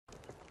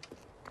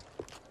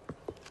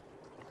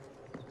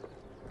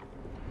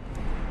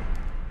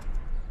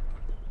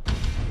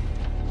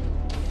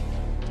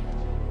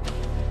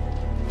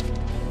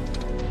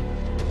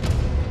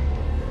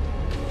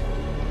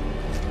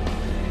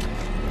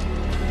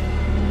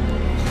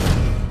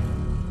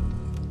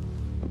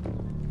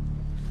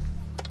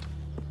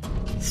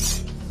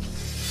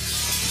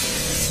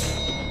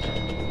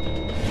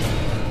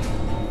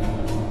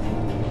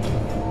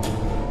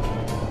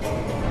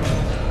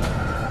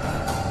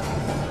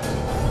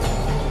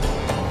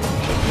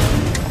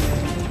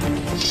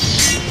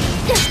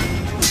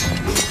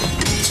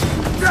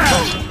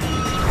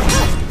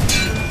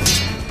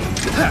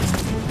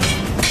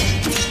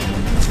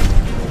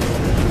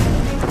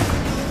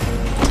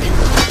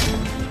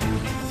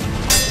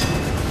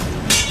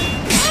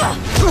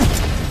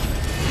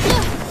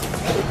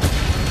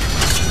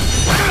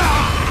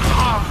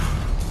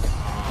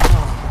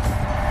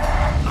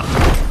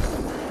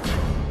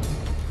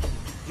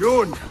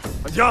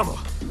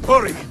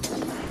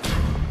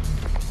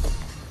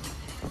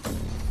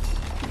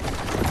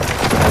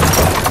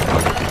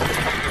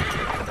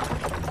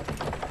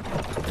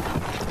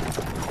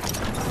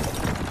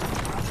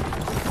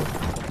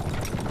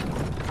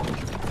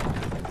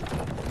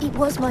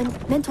my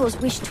mentors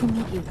wish to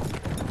meet you.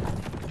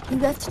 We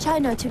left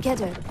China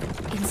together,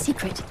 in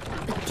secret,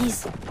 but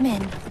these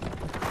men...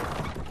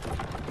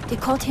 They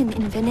caught him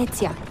in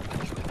Venezia.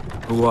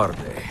 Who are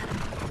they?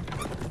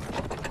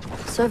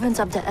 Servants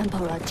of the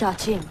Emperor Jia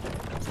Jing.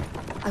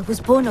 I was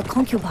born a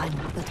concubine,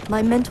 but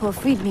my mentor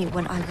freed me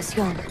when I was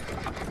young.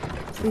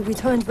 We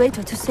returned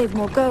later to save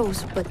more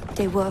girls, but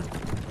they were...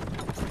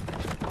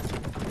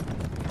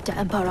 The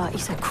Emperor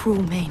is a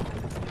cruel man.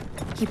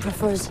 He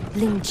prefers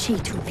Ling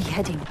Qi to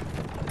beheading.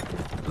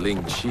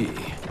 Ling Qi?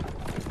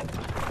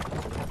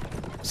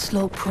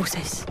 Slow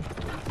process.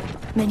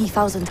 Many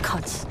thousand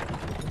cuts.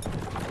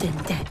 Then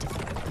dead.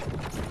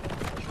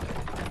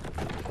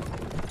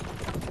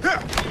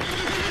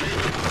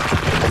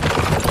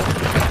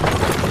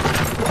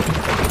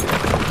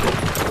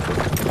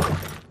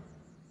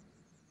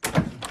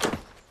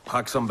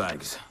 Pack some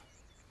bags.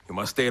 You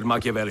must stay at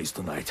Machiavelli's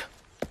tonight.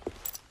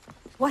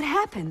 What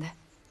happened?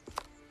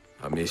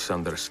 A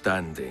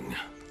misunderstanding.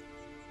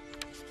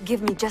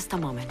 Give me just a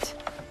moment.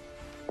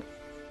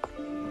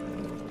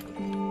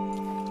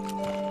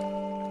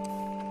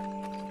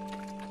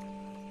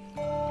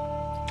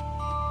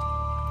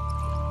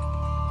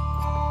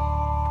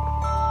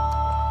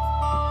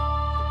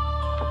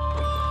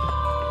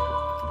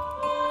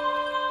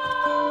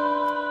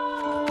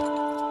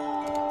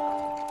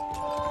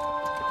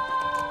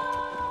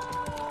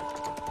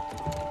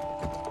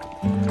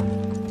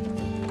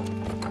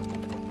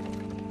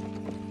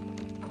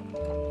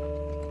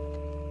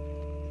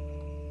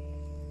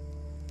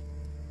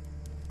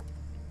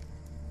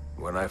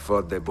 When I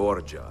fought the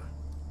Borgia,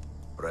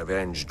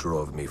 revenge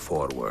drove me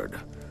forward.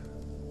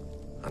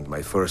 And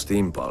my first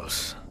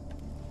impulse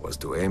was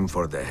to aim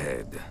for the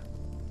head.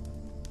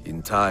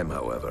 In time,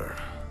 however,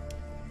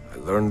 I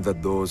learned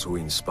that those who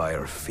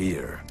inspire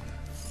fear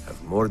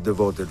have more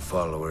devoted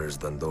followers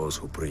than those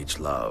who preach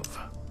love.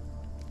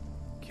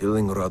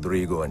 Killing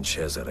Rodrigo and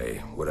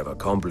Cesare would have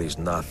accomplished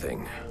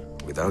nothing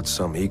without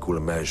some equal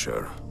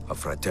measure of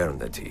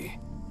fraternity.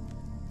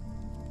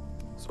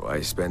 So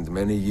I spent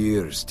many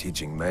years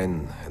teaching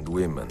men and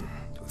women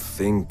to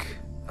think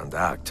and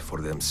act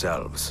for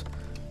themselves.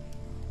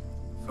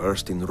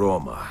 First in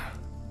Roma,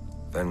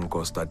 then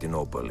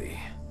Constantinople.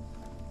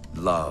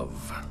 Love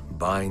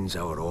binds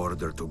our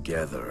order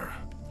together.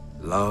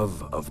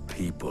 Love of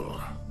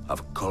people,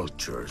 of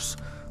cultures,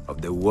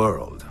 of the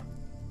world.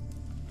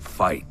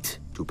 Fight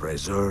to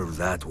preserve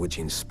that which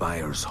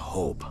inspires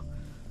hope,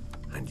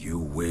 and you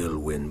will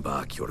win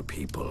back your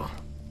people.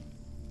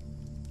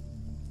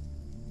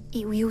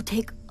 It will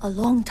take a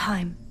long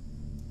time.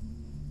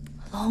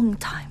 A long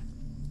time.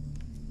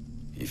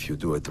 If you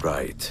do it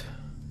right,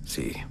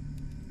 see,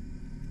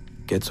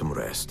 get some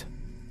rest.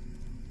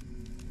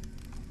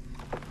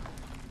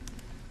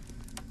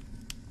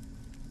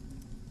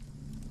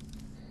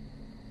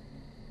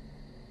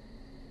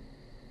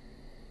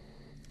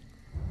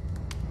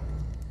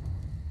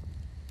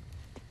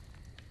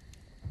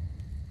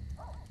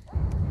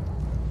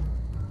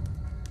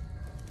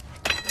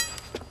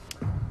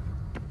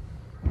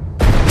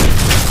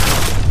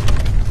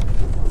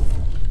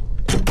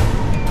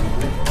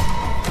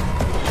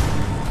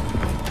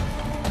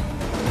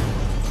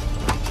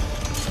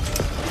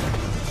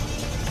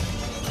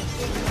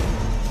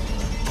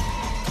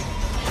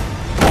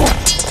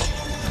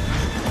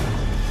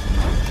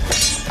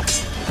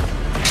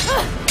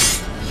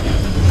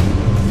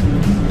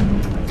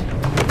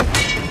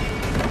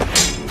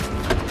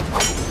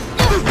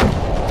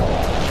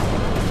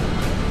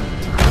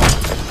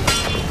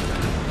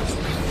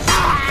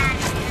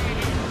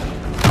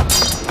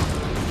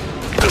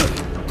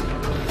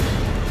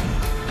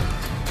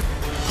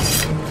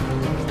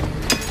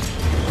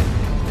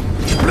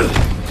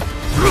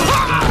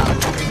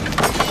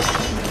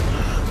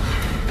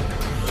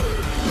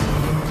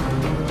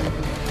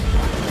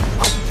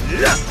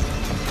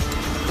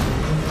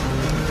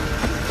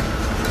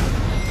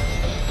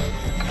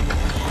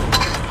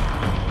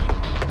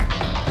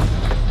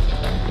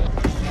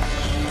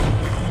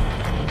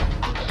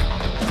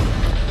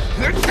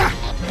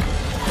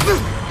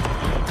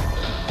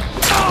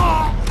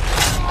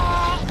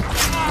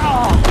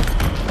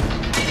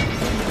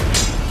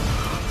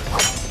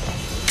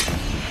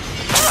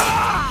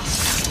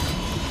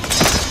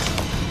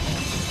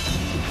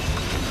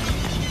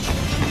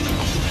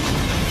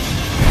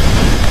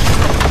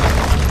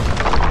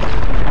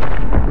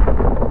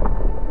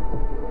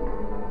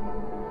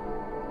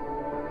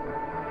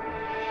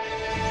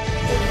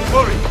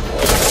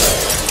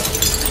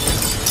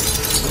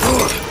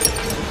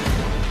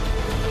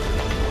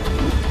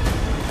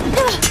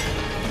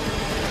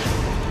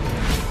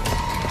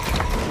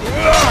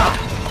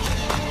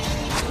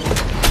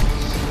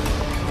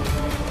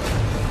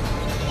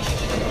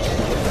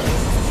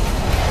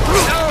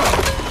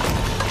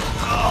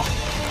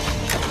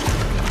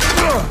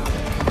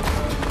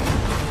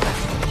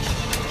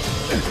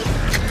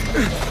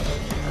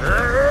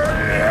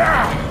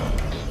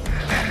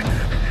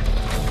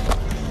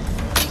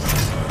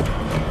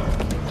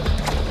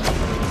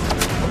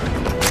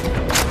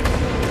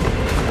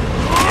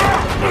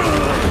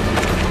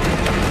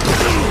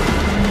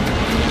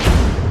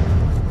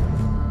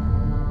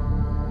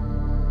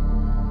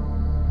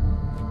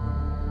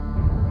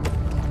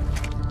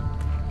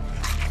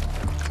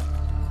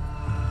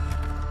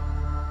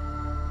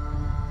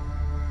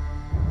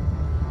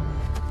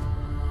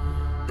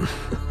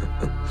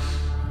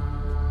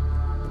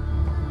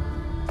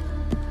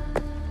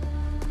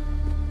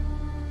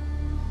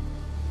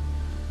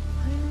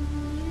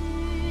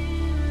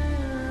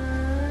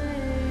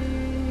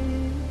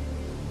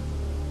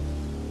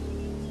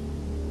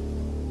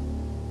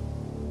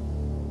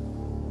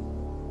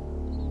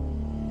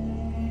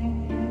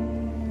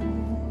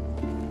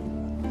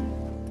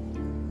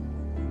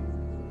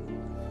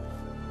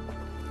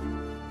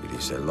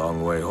 a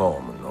long way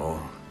home, no?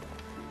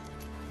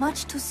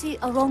 Much to see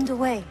along the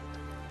way.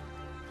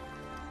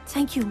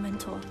 Thank you,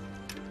 Mentor.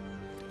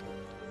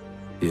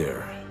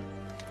 Here.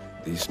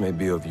 This may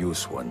be of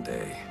use one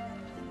day.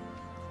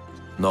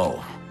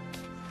 No.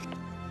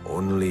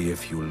 Only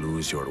if you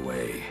lose your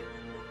way.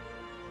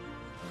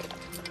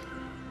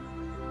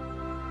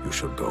 You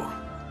should go.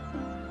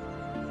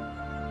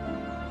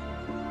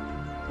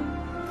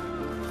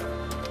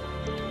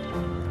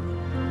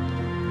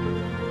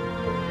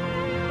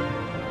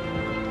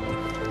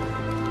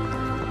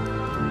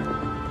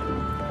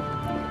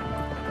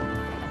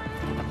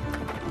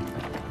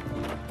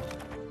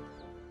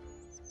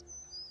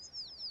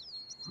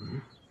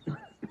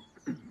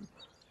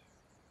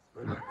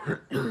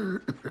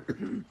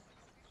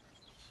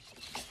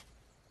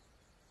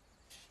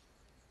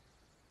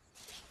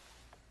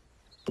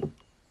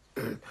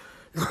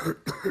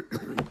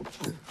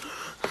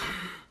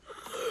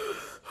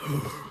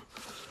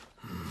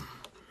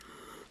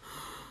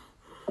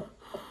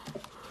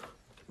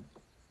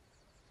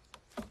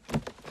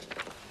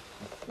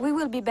 We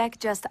will be back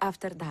just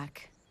after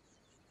dark.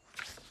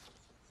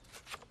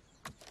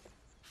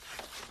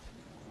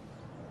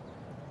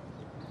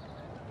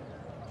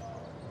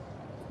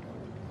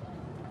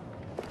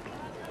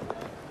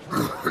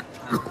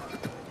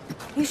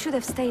 You should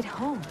have stayed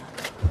home.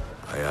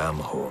 I am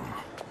home.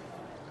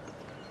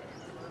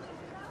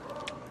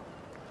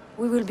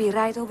 We will be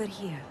right over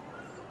here.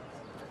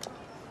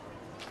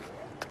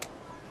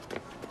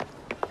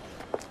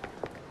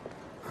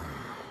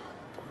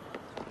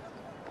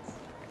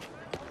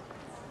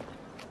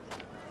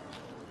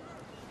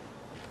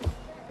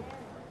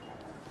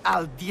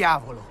 Al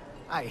diavolo!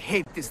 I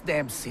hate this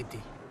damn city.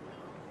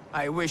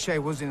 I wish I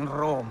was in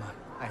Rome.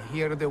 I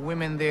hear the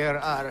women there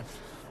are...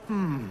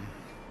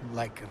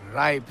 like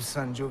ripe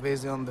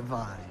Sangiovese on the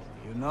vine,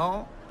 you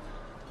know?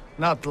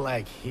 Not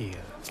like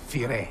here,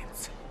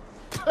 Firenze.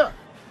 I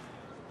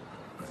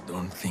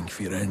don't think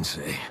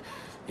Firenze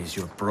is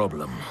your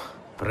problem.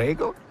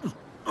 Prego?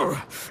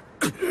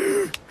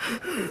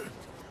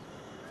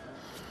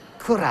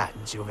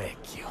 Coraggio,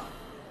 vecchio.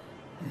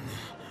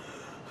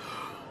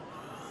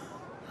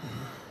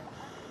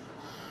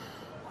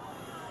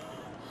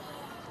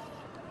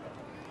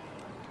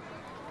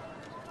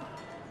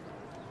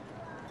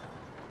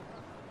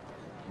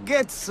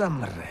 Get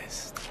some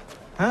rest,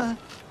 huh?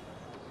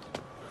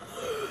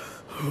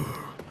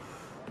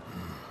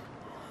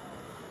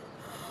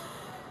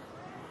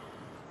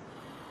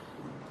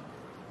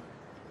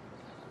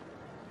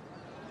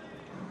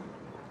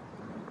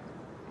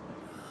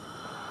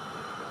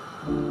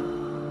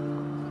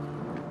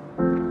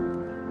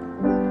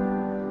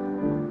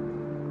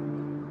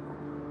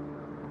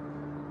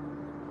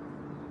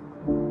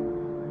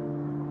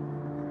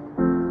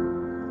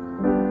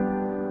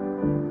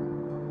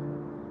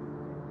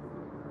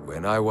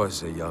 When I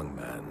was a young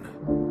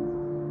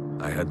man,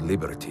 I had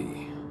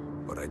liberty,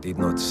 but I did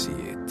not see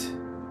it.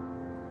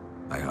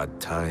 I had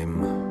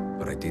time,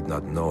 but I did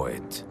not know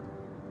it.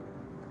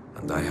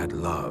 And I had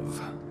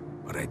love,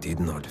 but I did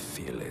not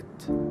feel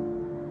it.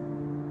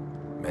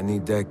 Many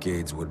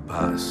decades would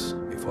pass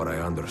before I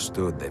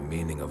understood the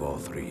meaning of all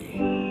three.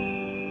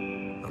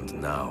 And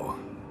now,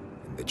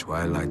 in the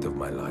twilight of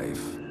my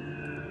life,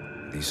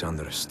 this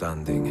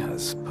understanding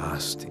has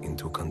passed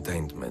into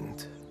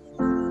contentment.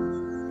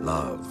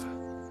 Love,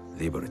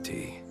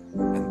 liberty,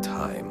 and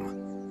time,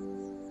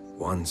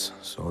 once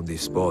so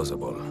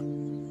disposable,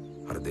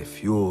 are the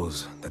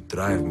fuels that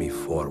drive me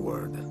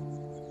forward.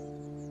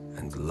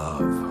 And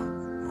love,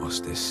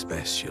 most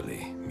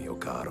especially, mio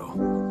caro.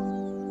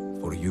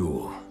 For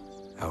you,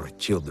 our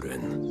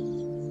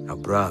children, our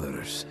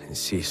brothers and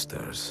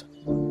sisters,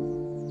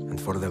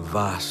 and for the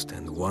vast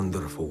and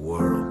wonderful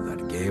world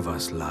that gave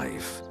us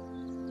life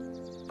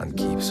and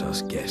keeps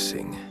us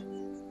guessing.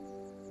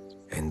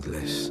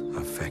 Endless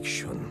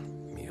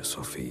affection, mia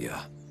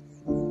Sofia.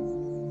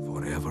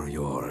 Forever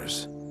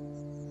yours,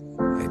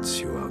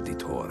 Ezio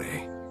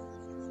Auditore.